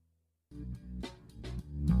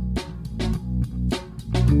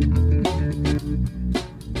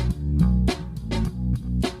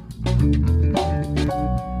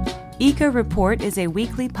Eco Report is a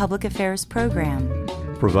weekly public affairs program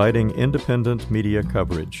providing independent media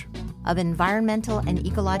coverage of environmental and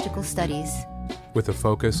ecological studies with a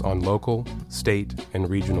focus on local, state, and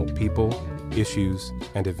regional people, issues,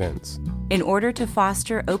 and events in order to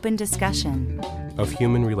foster open discussion of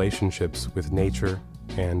human relationships with nature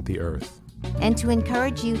and the earth, and to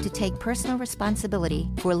encourage you to take personal responsibility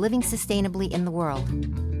for living sustainably in the world.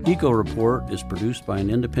 Eco Report is produced by an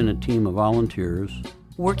independent team of volunteers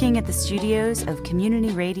working at the studios of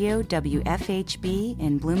Community Radio WFHB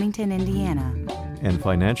in Bloomington, Indiana, and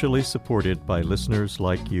financially supported by listeners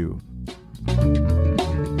like you.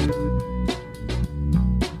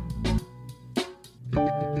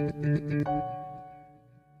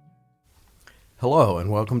 Hello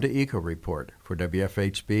and welcome to Eco Report. For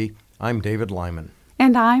WFHB, I'm David Lyman.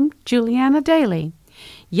 And I'm Julianna Dailey.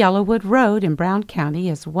 Yellowwood Road in Brown County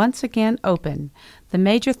is once again open. The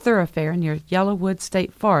major thoroughfare near Yellowwood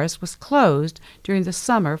State Forest was closed during the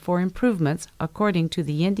summer for improvements, according to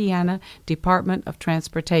the Indiana Department of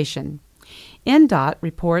Transportation. INDOT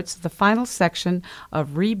reports the final section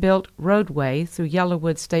of rebuilt roadway through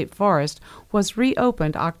Yellowwood State Forest was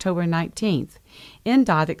reopened October 19th.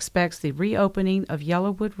 INDOT expects the reopening of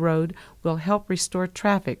Yellowwood Road will help restore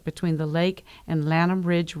traffic between the lake and Lanham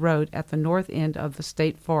Ridge Road at the north end of the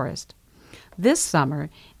state forest. This summer,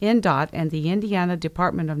 INDOT and the Indiana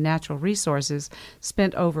Department of Natural Resources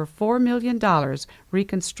spent over $4 million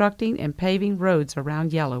reconstructing and paving roads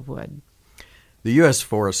around Yellowwood. The U.S.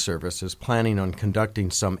 Forest Service is planning on conducting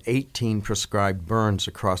some 18 prescribed burns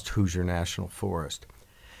across Hoosier National Forest.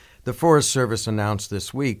 The Forest Service announced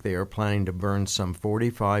this week they are planning to burn some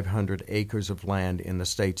 4,500 acres of land in the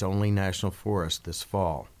state's only national forest this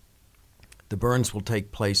fall. The burns will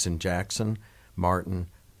take place in Jackson, Martin,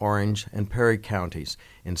 Orange, and Perry counties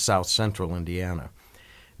in south-central Indiana.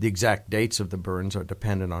 The exact dates of the burns are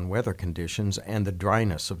dependent on weather conditions and the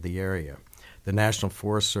dryness of the area. The National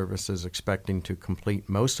Forest Service is expecting to complete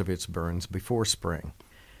most of its burns before spring.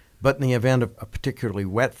 But in the event of a particularly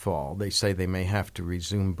wet fall, they say they may have to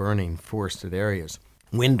resume burning forested areas.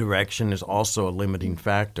 Wind direction is also a limiting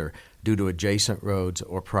factor due to adjacent roads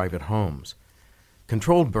or private homes.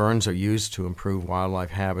 Controlled burns are used to improve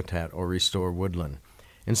wildlife habitat or restore woodland.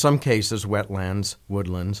 In some cases, wetlands,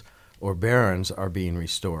 woodlands, or barrens are being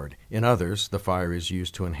restored. In others, the fire is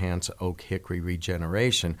used to enhance oak-hickory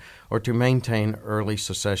regeneration or to maintain early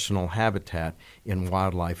successional habitat in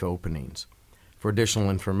wildlife openings. For additional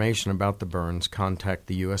information about the burns, contact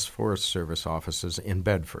the U.S. Forest Service offices in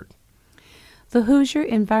Bedford. The Hoosier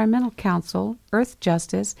Environmental Council,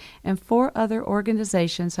 Earthjustice, and 4 other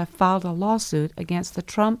organizations have filed a lawsuit against the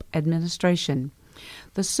Trump administration.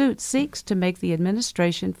 The suit seeks to make the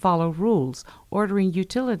administration follow rules ordering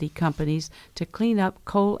utility companies to clean up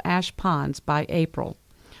coal ash ponds by April.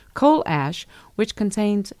 Coal ash, which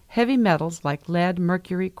contains heavy metals like lead,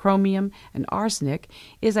 mercury, chromium, and arsenic,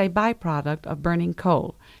 is a byproduct of burning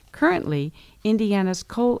coal. Currently, Indiana's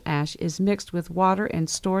coal ash is mixed with water and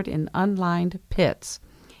stored in unlined pits.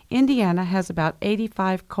 Indiana has about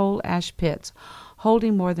 85 coal ash pits,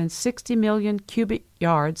 holding more than 60 million cubic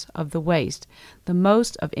yards of the waste, the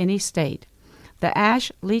most of any state. The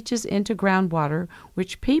ash leaches into groundwater,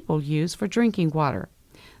 which people use for drinking water.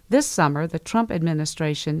 This summer, the Trump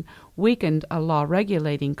administration weakened a law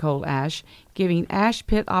regulating coal ash, giving ash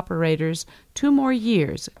pit operators 2 more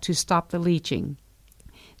years to stop the leaching.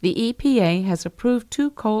 The EPA has approved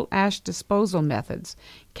 2 coal ash disposal methods,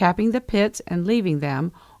 capping the pits and leaving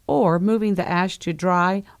them, or moving the ash to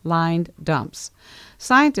dry, lined dumps.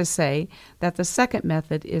 Scientists say that the second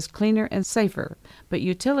method is cleaner and safer, but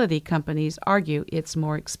utility companies argue it's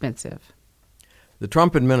more expensive. The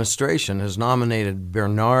Trump administration has nominated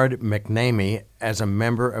Bernard McNamee as a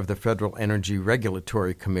member of the Federal Energy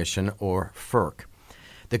Regulatory Commission, or FERC.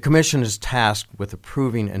 The commission is tasked with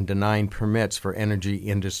approving and denying permits for energy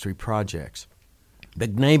industry projects.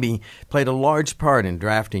 McNamee played a large part in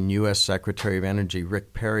drafting U.S. Secretary of Energy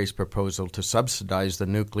Rick Perry's proposal to subsidize the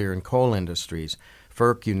nuclear and coal industries.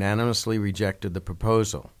 FERC unanimously rejected the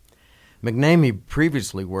proposal. McNamee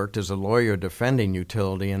previously worked as a lawyer defending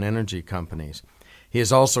utility and energy companies. He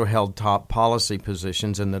has also held top policy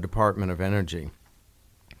positions in the Department of Energy.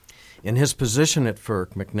 In his position at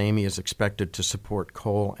FERC, McNamee is expected to support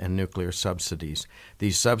coal and nuclear subsidies.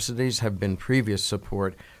 These subsidies have been previous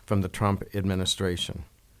support from the Trump administration.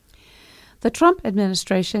 The Trump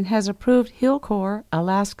administration has approved Hillcore,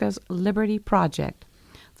 Alaska's Liberty Project,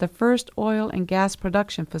 the first oil and gas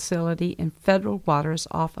production facility in federal waters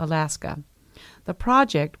off Alaska. The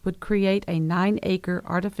project would create a 9-acre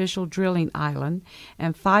artificial drilling island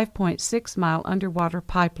and 5.6-mile underwater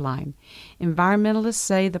pipeline. Environmentalists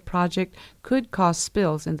say the project could cause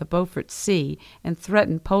spills in the Beaufort Sea and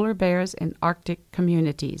threaten polar bears and Arctic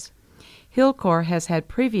communities. Hillcore has had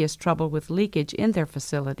previous trouble with leakage in their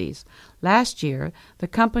facilities. Last year, the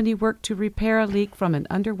company worked to repair a leak from an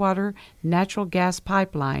underwater natural gas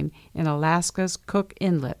pipeline in Alaska's Cook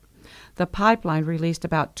Inlet. The pipeline released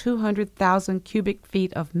about 200,000 cubic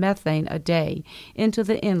feet of methane a day into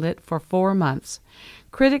the inlet for 4 months.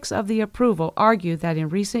 Critics of the approval argue that in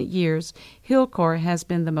recent years, Hillcore has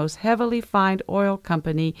been the most heavily fined oil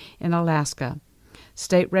company in Alaska.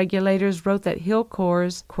 State regulators wrote that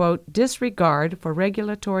Hillcore's, quote, disregard for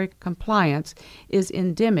regulatory compliance is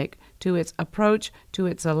endemic to its approach to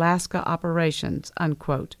its Alaska operations,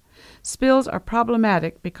 unquote. Spills are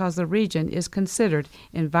problematic because the region is considered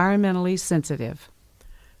environmentally sensitive.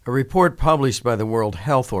 A report published by the World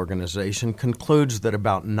Health Organization concludes that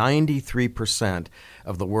about 93%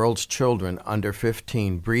 of the world's children under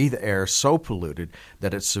 15 breathe air so polluted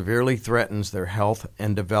that it severely threatens their health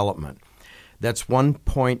and development. That's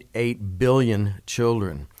 1.8 billion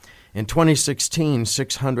children. In 2016,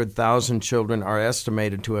 600,000 children are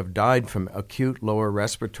estimated to have died from acute lower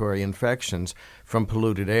respiratory infections from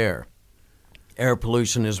polluted air. Air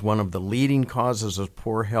pollution is one of the leading causes of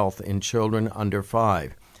poor health in children under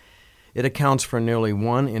 5. It accounts for nearly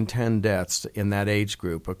 1 in 10 deaths in that age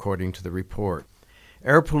group, according to the report.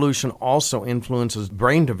 Air pollution also influences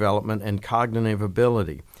brain development and cognitive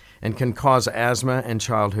ability and can cause asthma and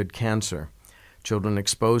childhood cancer. Children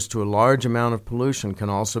exposed to a large amount of pollution can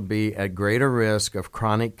also be at greater risk of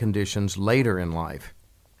chronic conditions later in life.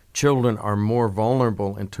 Children are more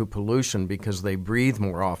vulnerable to pollution because they breathe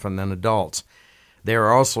more often than adults. They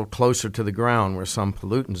are also closer to the ground where some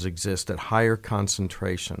pollutants exist at higher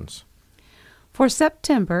concentrations. For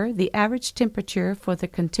September, the average temperature for the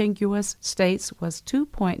contiguous states was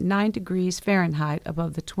 2.9 degrees Fahrenheit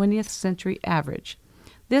above the 20th century average.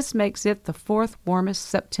 This makes it the 4th warmest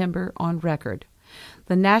September on record.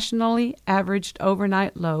 The nationally averaged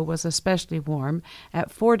overnight low was especially warm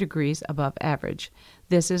at 4 degrees above average.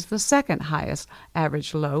 This is the second highest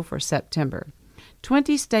average low for September.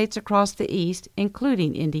 20 states across the east,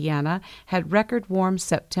 including Indiana, had record warm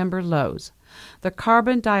September lows. The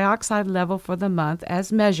carbon dioxide level for the month,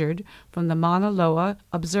 as measured from the Mauna Loa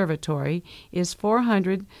Observatory, is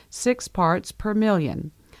 406 parts per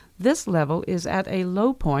million. This level is at a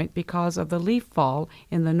low point because of the leaf fall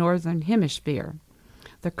in the northern hemisphere.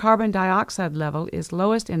 The carbon dioxide level is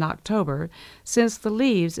lowest in October since the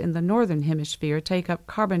leaves in the northern hemisphere take up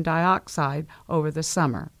carbon dioxide over the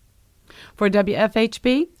summer. For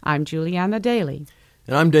WFHB, I'm Julianna Dailey.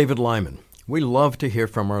 And I'm David Lyman. We love to hear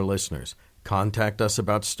from our listeners. Contact us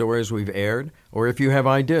about stories we've aired, or if you have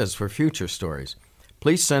ideas for future stories.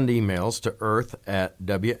 Please send emails to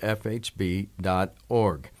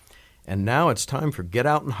earth@wfhb.org. And now it's time for Get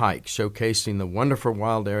Out and Hike, showcasing the wonderful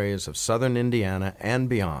wild areas of southern Indiana and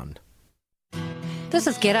beyond. This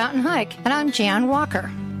is Get Out and Hike, and I'm Jan Walker.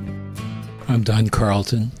 I'm Don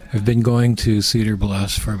Carlton. I've been going to Cedar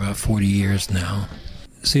Bluffs for about 40 years now.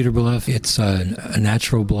 Cedar Bluff, it's a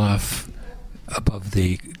natural bluff above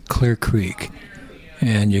the Clear Creek.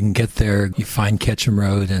 And you can get there, you find Ketchum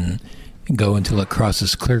Road and go until it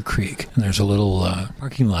crosses Clear Creek. And there's a little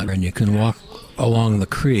parking lot, and you can walk along the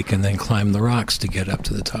creek and then climb the rocks to get up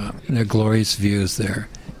to the top. And there are glorious views there.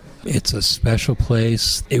 It's a special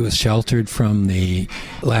place. It was sheltered from the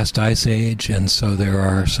last ice age, and so there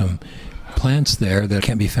are some plants there that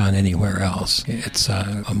can't be found anywhere else. It's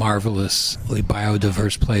a marvelously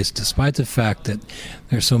biodiverse place, despite the fact that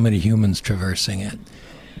there's so many humans traversing it.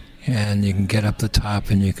 And you can get up the top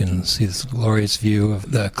and you can see this glorious view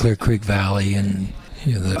of the Clear Creek Valley and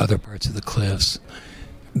the other parts of the cliffs.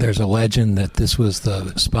 There's a legend that this was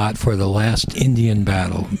the spot for the last Indian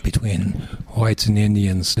battle between whites and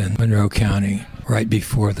Indians in Monroe County, right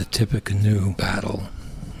before the Tippecanoe battle.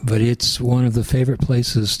 But it's one of the favorite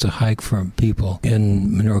places to hike for people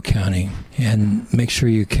in Monroe County. And make sure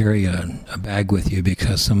you carry a bag with you,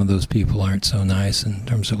 because some of those people aren't so nice in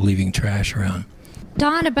terms of leaving trash around.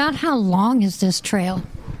 Don, about how long is this trail?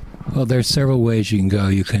 Well, there's several ways you can go.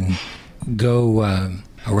 You can go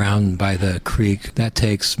around by the creek. That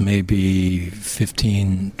takes maybe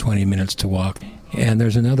 15, 20 minutes to walk. And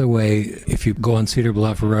there's another way, if you go on Cedar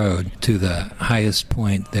Bluff Road to the highest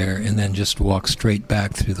point there and then just walk straight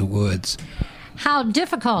back through the woods. How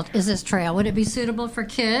difficult is this trail? Would it be suitable for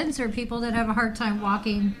kids or people that have a hard time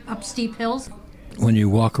walking up steep hills? when you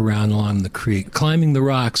walk around along the creek. Climbing the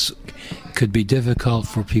rocks could be difficult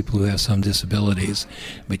for people who have some disabilities,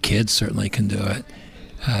 but kids certainly can do it.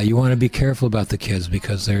 You want to be careful about the kids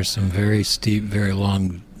because there's some very steep, very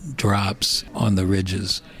long drops on the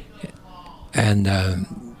ridges. And,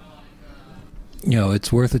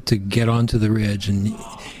 it's worth it to get onto the ridge. And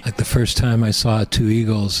like the first time I saw 2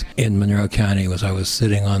 eagles in Monroe County was I was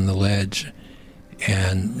sitting on the ledge,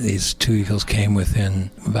 and these 2 eagles came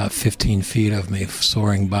within about 15 feet of me,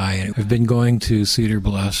 soaring by. And we've been going to Cedar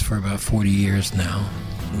Bluffs for about 40 years now.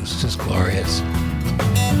 It was just glorious.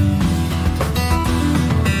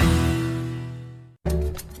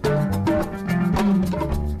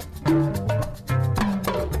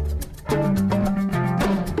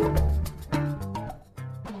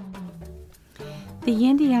 The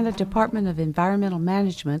Indiana Department of Environmental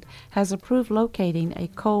Management has approved locating a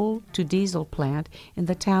coal-to-diesel plant in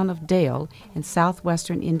the town of Dale in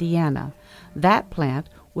southwestern Indiana. That plant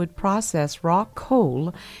would process raw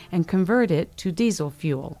coal and convert it to diesel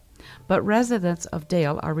fuel. But residents of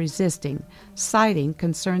Dale are resisting, citing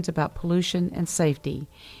concerns about pollution and safety.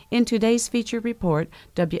 In today's feature report,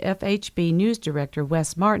 WFHB News Director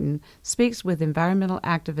Wes Martin speaks with environmental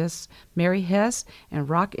activists Mary Hess and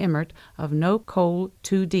Rock Emmert of No Coal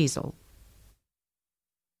to Diesel.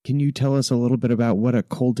 Can you tell us a little bit about what a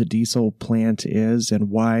coal-to-diesel plant is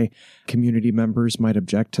and why community members might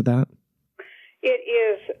object to that? It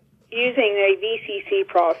is using a VCC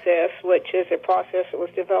process, which is a process that was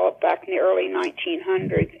developed back in the early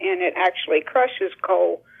 1900s, and it actually crushes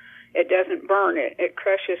coal. It doesn't burn it. It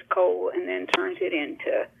crushes coal and then turns it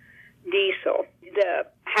into diesel. The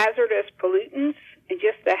hazardous pollutants and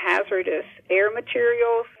just the hazardous air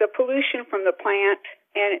materials, the pollution from the plant,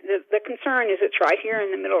 and the concern is it's right here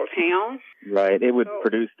in the middle of town. Right. It would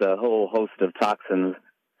produce a whole host of toxins.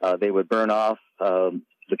 They would burn off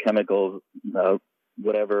the chemicals,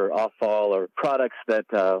 whatever offal or products that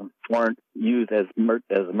weren't used as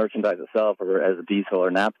merchandise itself or as diesel or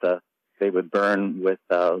naphtha. They would burn with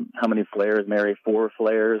how many flares, Mary? 4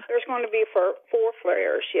 flares? There's going to be 4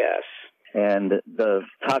 flares, yes. And the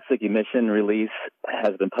toxic emission release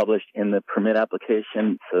has been published in the permit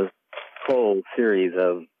application. It's a whole series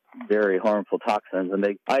of very harmful toxins. And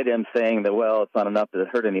they items saying that, well, it's not enough to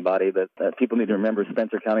hurt anybody, but people need to remember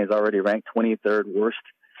Spencer County is already ranked 23rd worst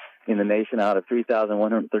in the nation out of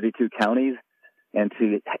 3,132 counties. And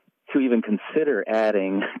to even consider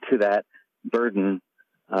adding to that burden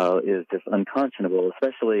is just unconscionable,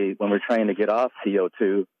 especially when we're trying to get off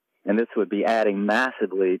CO2. And this would be adding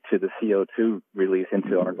massively to the CO2 release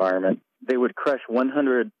into our environment. They would crush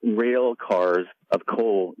 100 rail cars of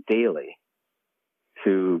coal daily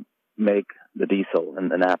to make the diesel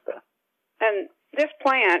and the naphtha. And this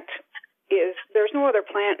plant there's no other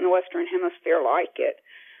plant in the Western Hemisphere like it.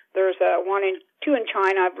 There's 2 in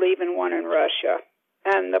China, I believe, and 1 in Russia.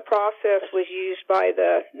 And the process was used by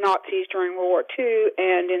the Nazis during World War II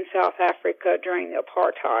and in South Africa during the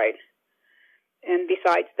apartheid. And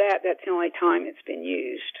besides that, that's the only time it's been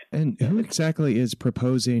used. And who exactly is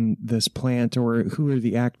proposing this plant, or who are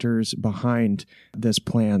the actors behind this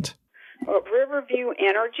plant? Well, Riverview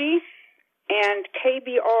Energy, and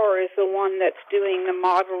KBR is the one that's doing the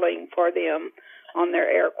modeling for them on their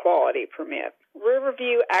air quality permit.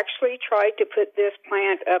 Riverview actually tried to put this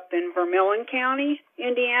plant up in Vermilion County,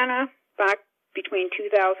 Indiana, back between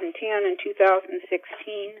 2010 and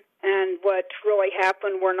 2016. And what really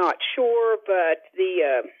happened, we're not sure, but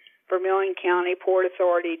the Vermilion County Port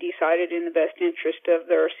Authority decided in the best interest of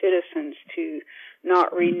their citizens to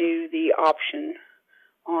not renew the option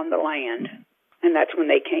on the land. And that's when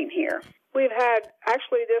they came here. We've had,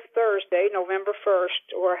 actually this Thursday, November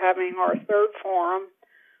 1st, we're having our 3rd forum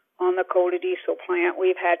on the coal-to-diesel plant.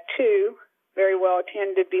 We've had 2 very well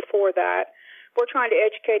attended before that. We're trying to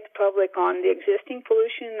educate the public on the existing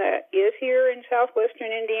pollution that is here in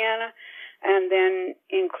southwestern Indiana and then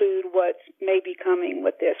include what may be coming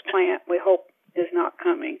with this plant we hope is not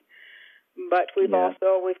coming. But we've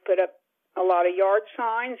put up a lot of yard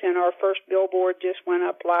signs, and our first billboard just went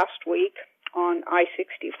up last week on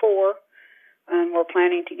I-64, and we're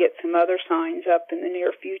planning to get some other signs up in the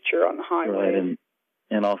near future on the highway. Right,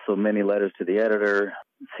 and also many letters to the editor.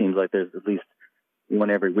 It seems like there's at least one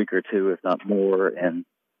every week or 2, if not more, and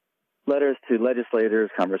letters to legislators,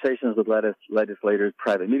 conversations with legislators,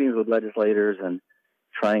 private meetings with legislators, and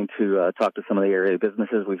trying to talk to some of the area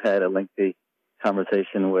businesses. We've had a lengthy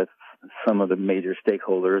conversation with some of the major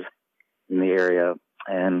stakeholders in the area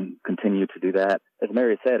and continue to do that. As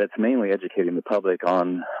Mary said, it's mainly educating the public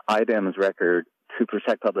on IDEM's record to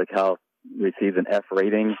protect public health received an F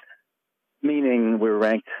rating, meaning we're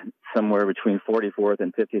ranked somewhere between 44th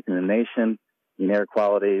and 50th in the nation in air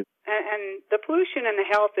quality. And the pollution and the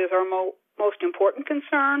health is our most important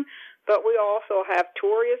concern, but we also have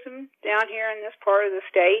tourism down here in this part of the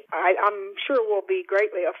state. I'm sure we'll be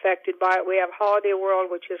greatly affected by it. We have Holiday World,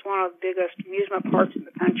 which is one of the biggest amusement parks in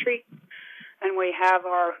the country. And we have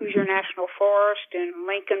our Hoosier National Forest and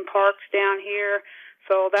Lincoln Parks down here.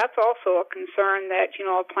 So that's also a concern that,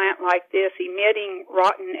 a plant like this emitting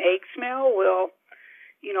rotten egg smell will,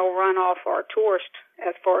 run off our tourists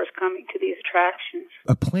as far as coming to these attractions.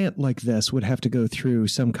 A plant like this would have to go through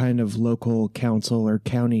some kind of local council or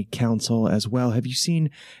county council as well. Have you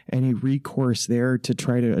seen any recourse there to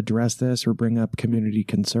try to address this or bring up community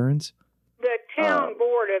concerns? The town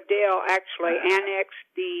board of Dale actually annexed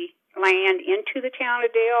the land into the town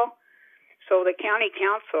of Dale. So the county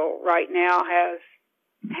council right now has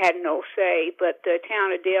had no say, but the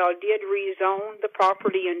town of Dale did rezone the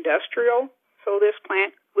property industrial, so this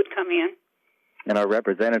plant would come in. And our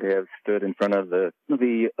representative stood in front of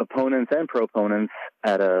the opponents and proponents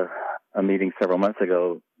at a meeting several months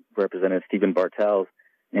ago, Representative Stephen Bartels,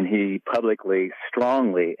 and he publicly,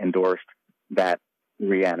 strongly endorsed that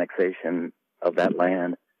reannexation of that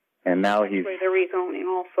land. And now he's... The rezoning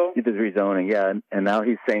also. The rezoning, yeah. And now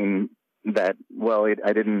he's saying that,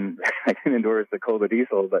 I didn't endorse the coal to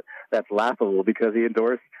diesel, but that's laughable because he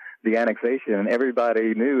endorsed the annexation, and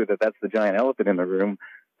everybody knew that that's the giant elephant in the room.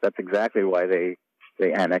 That's exactly why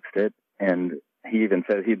they annexed it. And he even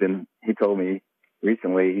said he told me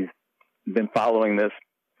recently he's been following this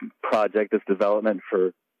project, this development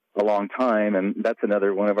for a long time, and that's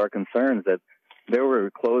another one of our concerns, that there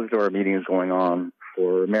were closed-door meetings going on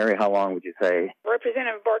for, Mary, how long would you say?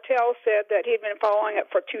 Representative Bartels said that he'd been following it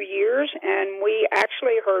for 2 years, and we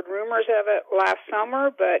actually heard rumors of it last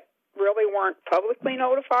summer, but really weren't publicly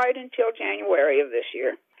notified until January of this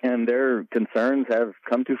year. And their concerns have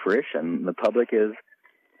come to fruition. The public is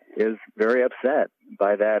very upset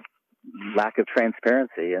by that lack of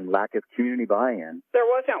transparency and lack of community buy-in. There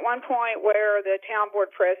was at one point where the town board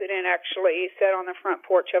president actually sat on the front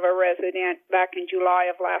porch of a resident back in July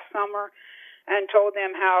of last summer and told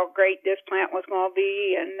them how great this plant was going to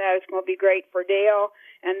be and that it's going to be great for Dale.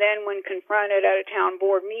 And then when confronted at a town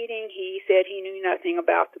board meeting, he said he knew nothing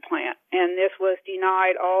about the plant. And this was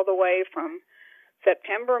denied all the way from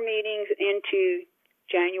September meetings into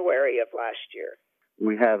January of last year.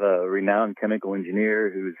 We have a renowned chemical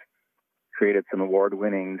engineer who's created some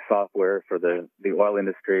award-winning software for the oil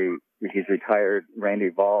industry. He's retired,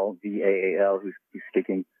 Randy Vaal, V-A-A-L, who's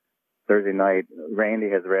speaking Thursday night.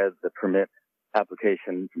 Randy has read the permit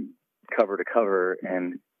application from cover to cover,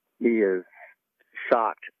 and he is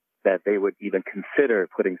shocked that they would even consider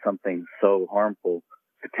putting something so harmful,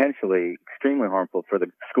 potentially extremely harmful for the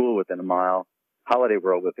school within a mile, Holiday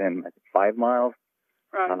World within 5 miles.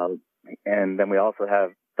 Right. And then we also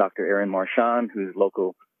have Dr. Erin Marchand, who's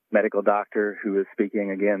local medical doctor, who is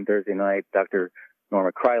speaking again Thursday night. Dr.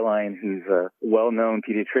 Norma Kryline, who's a well-known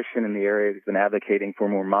pediatrician in the area, who's been advocating for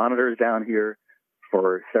more monitors down here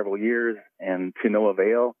for several years, and to no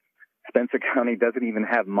avail. Spencer County doesn't even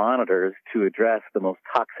have monitors to address the most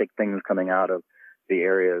toxic things coming out of the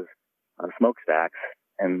area's smokestacks.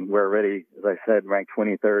 And we're already, as I said, ranked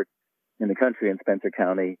 23rd in the country in Spencer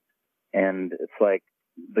County. And it's like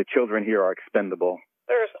the children here are expendable.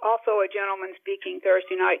 There's also a gentleman speaking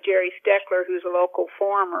Thursday night, Jerry Steckler, who's a local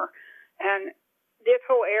farmer. And this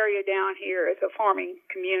whole area down here is a farming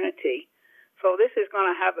community. So this is going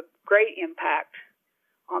to have a great impact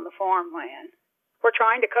on the farmland. We're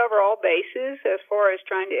trying to cover all bases as far as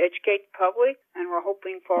trying to educate the public, and we're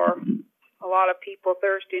hoping for a lot of people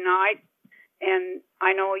Thursday night. And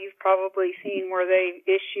I know you've probably seen where they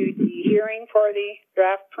issued the hearing for the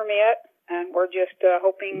draft permit, and we're just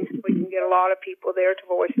hoping we can get a lot of people there to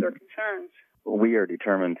voice their concerns. We are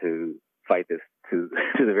determined to fight this to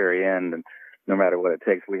the very end, and no matter what it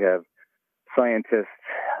takes. We have scientists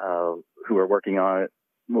who are working on it,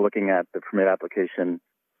 looking at the permit application,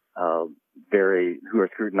 who are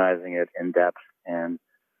scrutinizing it in depth, and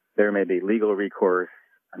there may be legal recourse.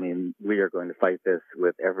 I mean, we are going to fight this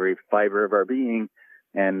with every fiber of our being,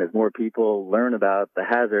 and as more people learn about the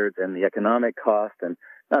hazards and the economic cost, and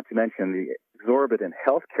not to mention the exorbitant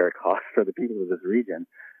health care costs for the people of this region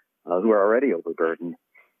who are already overburdened,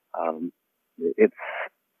 it's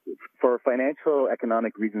for financial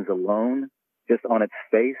economic reasons alone, just on its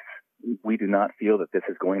face, we do not feel that this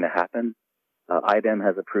is going to happen. IDEM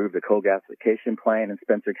has approved a coal gasification plant in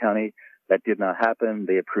Spencer County. That did not happen.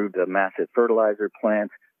 They approved a massive fertilizer plant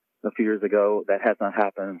a few years ago. That has not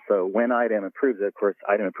happened. So when IDEM approves it, of course,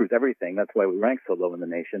 IDEM approves everything. That's why we rank so low in the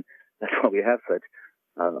nation. That's why we have such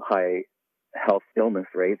high health illness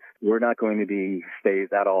rates. We're not going to be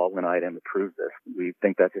phased at all when IDEM approves this. We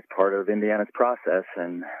think that's just part of Indiana's process,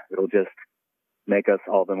 and it'll just make us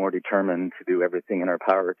all the more determined to do everything in our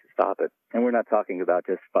power to stop it. And we're not talking about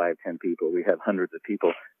just 5-10 people. We have hundreds of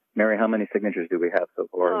people. Mary, how many signatures do we have so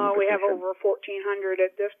far? We have over 1,400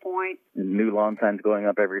 at this point. And new lawn signs going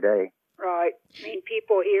up every day. Right. I mean,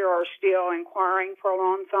 people here are still inquiring for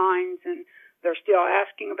lawn signs, and they're still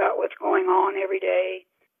asking about what's going on every day.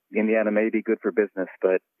 Indiana may be good for business,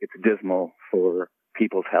 but it's dismal for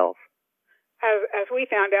people's health. As we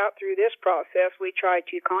found out through this process, we tried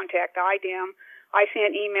to contact IDEM. I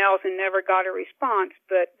sent emails and never got a response,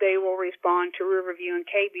 but they will respond to Riverview and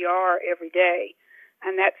KBR every day.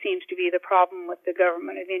 And that seems to be the problem with the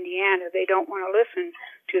government of Indiana. They don't want to listen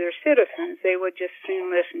to their citizens. They would just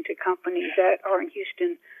soon listen to companies that are in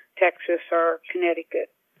Houston, Texas, or Connecticut.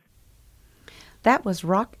 That was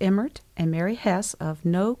Rock Emmert and Mary Hess of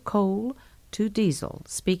No Coal to Diesel,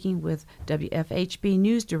 speaking with WFHB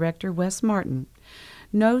News Director Wes Martin.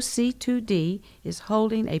 No C2D is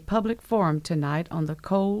holding a public forum tonight on the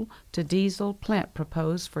coal to diesel plant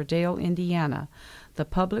proposed for Dale, Indiana. The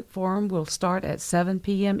public forum will start at 7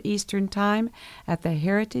 p.m. Eastern Time at the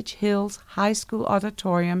Heritage Hills High School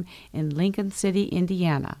Auditorium in Lincoln City,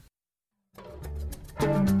 Indiana.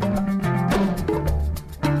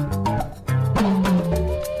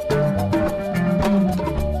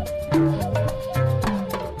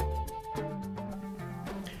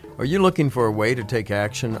 Are you looking for a way to take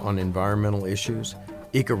action on environmental issues?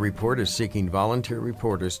 Eco Report is seeking volunteer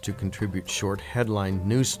reporters to contribute short headline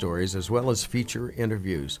news stories as well as feature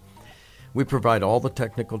interviews. We provide all the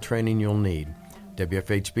technical training you'll need.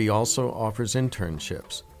 WFHB also offers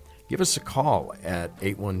internships. Give us a call at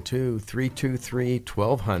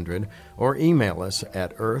 812-323-1200 or email us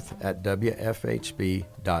at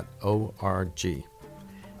earth@wfhb.org.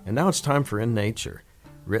 And now it's time for In Nature,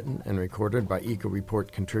 written and recorded by Eco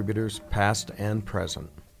Report contributors past and present.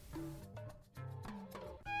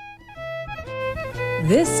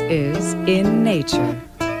 This is In Nature.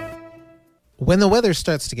 When the weather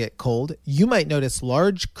starts to get cold, you might notice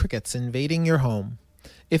large crickets invading your home.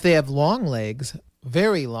 If they have long legs,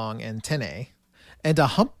 very long antennae, and a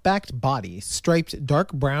humpbacked body striped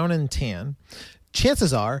dark brown and tan,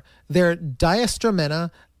 chances are they're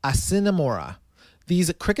Diastromena acinemora.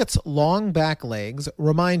 These crickets' long back legs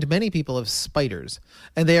remind many people of spiders,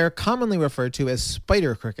 and they are commonly referred to as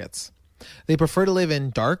spider crickets. They prefer to live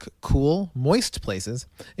in dark, cool, moist places,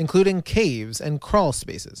 including caves and crawl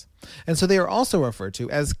spaces, and so they are also referred to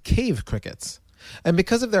as cave crickets. And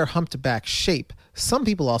because of their humped back shape, some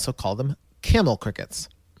people also call them camel crickets.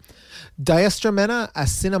 Diastromena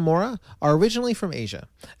acinemora are originally from Asia,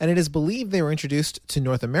 and it is believed they were introduced to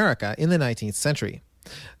North America in the 19th century.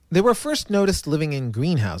 They were first noticed living in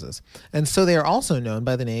greenhouses, and so they are also known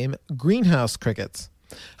by the name greenhouse crickets.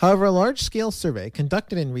 However, a large-scale survey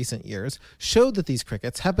conducted in recent years showed that these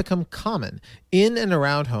crickets have become common in and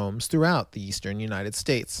around homes throughout the eastern United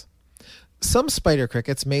States. Some spider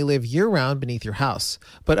crickets may live year-round beneath your house,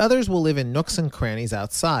 but others will live in nooks and crannies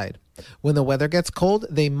outside. When the weather gets cold,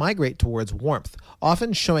 they migrate towards warmth,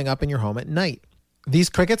 often showing up in your home at night. These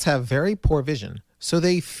crickets have very poor vision, so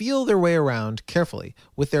they feel their way around carefully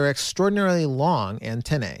with their extraordinarily long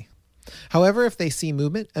antennae. However, if they see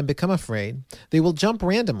movement and become afraid, they will jump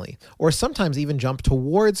randomly, or sometimes even jump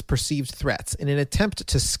towards perceived threats in an attempt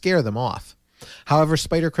to scare them off. However,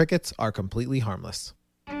 spider crickets are completely harmless.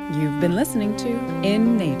 You've been listening to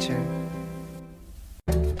In Nature.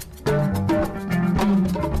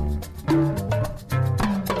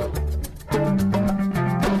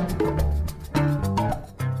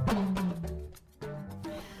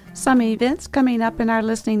 Some events coming up in our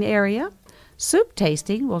listening area. Soup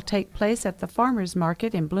tasting will take place at the Farmers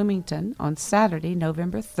Market in Bloomington on Saturday,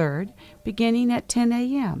 November 3rd, beginning at 10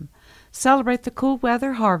 a.m. Celebrate the cool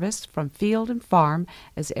weather harvest from field and farm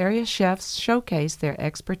as area chefs showcase their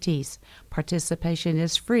expertise. Participation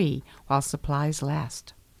is free while supplies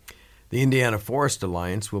last. The Indiana Forest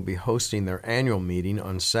Alliance will be hosting their annual meeting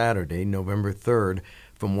on Saturday, November 3rd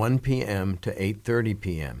from 1 p.m. to 8:30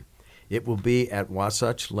 p.m. It will be at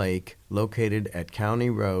Wasatch Lake, located at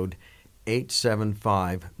County Road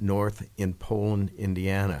 875 North in Poland,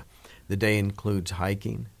 Indiana. The day includes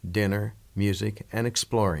hiking, dinner, music, and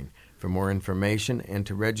exploring. For more information and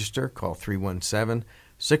to register, call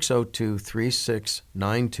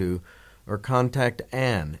 317-602-3692 or contact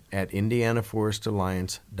Ann at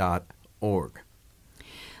indianaforestalliance.org.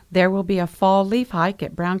 There will be a fall leaf hike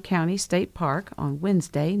at Brown County State Park on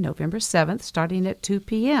Wednesday, November 7th, starting at 2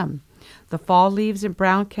 p.m. The fall leaves in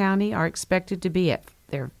Brown County are expected to be at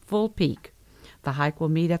their full peak. The hike will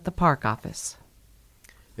meet at the park office.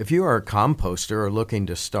 If you are a composter or looking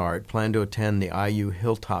to start, plan to attend the IU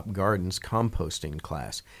Hilltop Gardens composting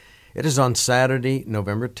class. It is on Saturday,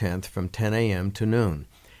 November 10th from 10 a.m. to noon.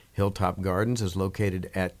 Hilltop Gardens is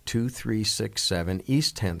located at 2367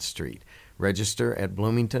 East 10th Street. Register at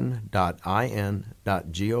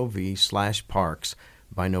bloomington.in.gov/parks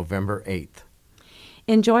by November 8th.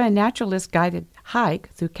 Enjoy a naturalist-guided hike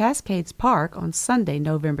through Cascades Park on Sunday,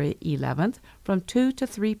 November 11th from 2 to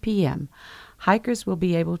 3 p.m. Hikers will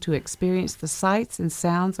be able to experience the sights and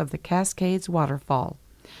sounds of the Cascades waterfall.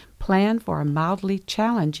 Plan for a mildly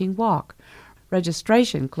challenging walk.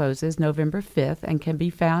 Registration closes November 5th and can be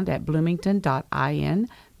found at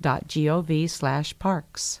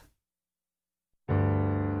bloomington.in.gov/parks.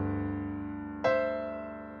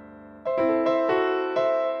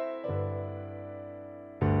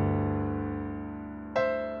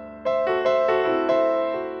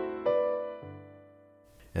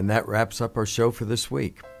 And that wraps up our show for this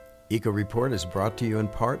week. Eco Report is brought to you in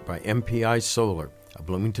part by MPI Solar, a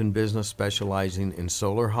Bloomington business specializing in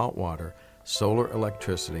solar hot water, solar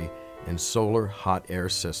electricity, and solar hot air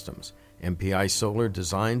systems. MPI Solar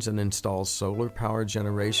designs and installs solar power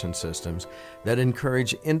generation systems that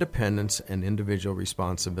encourage independence and individual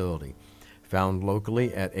responsibility. Found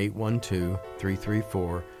locally at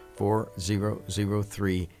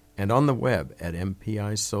 812-334-4003 and on the web at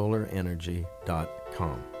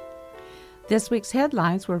mpisolarenergy.com. This week's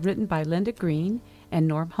headlines were written by Linda Greene and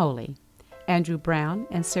Norm Holy. Andrew Brown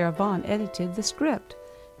and Sarah Vaughan edited the script.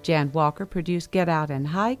 Jan Walker produced Get Out and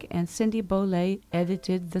Hike, and Cindy Beaulé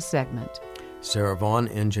edited the segment. Sarah Vaughan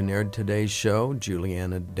engineered today's show.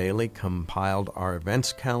 Julianna Dailey compiled our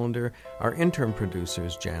events calendar. Our interim producer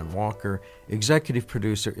is Jan Walker. Executive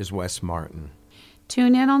producer is Wes Martin.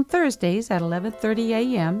 Tune in on Thursdays at 11:30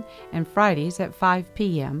 a.m. and Fridays at 5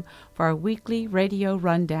 p.m. for our weekly radio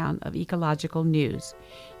rundown of ecological news.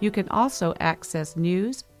 You can also access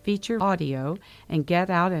news, feature audio, and Get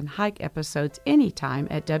Out and Hike episodes anytime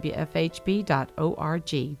at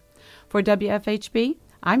WFHB.org. For WFHB,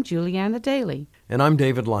 I'm Julianna Dailey. And I'm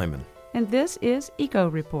David Lyman. And this is Eco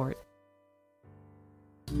Report.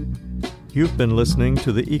 You've been listening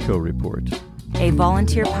to the Eco Report, a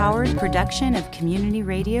volunteer-powered production of Community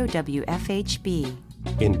Radio WFHB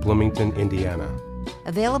in Bloomington, Indiana.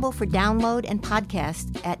 Available for download and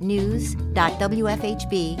podcast at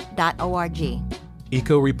news.wfhb.org.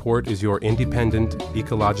 Eco Report is your independent,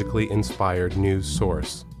 ecologically inspired news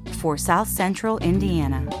source for South Central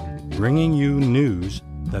Indiana, bringing you news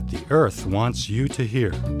that the Earth wants you to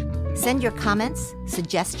hear. Send your comments,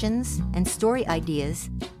 suggestions, and story ideas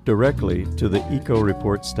directly to the Eco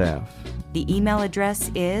Report staff. The email address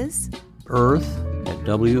is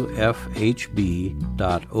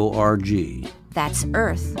earth@wfhb.org. That's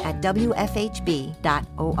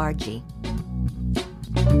earth@wfhb.org.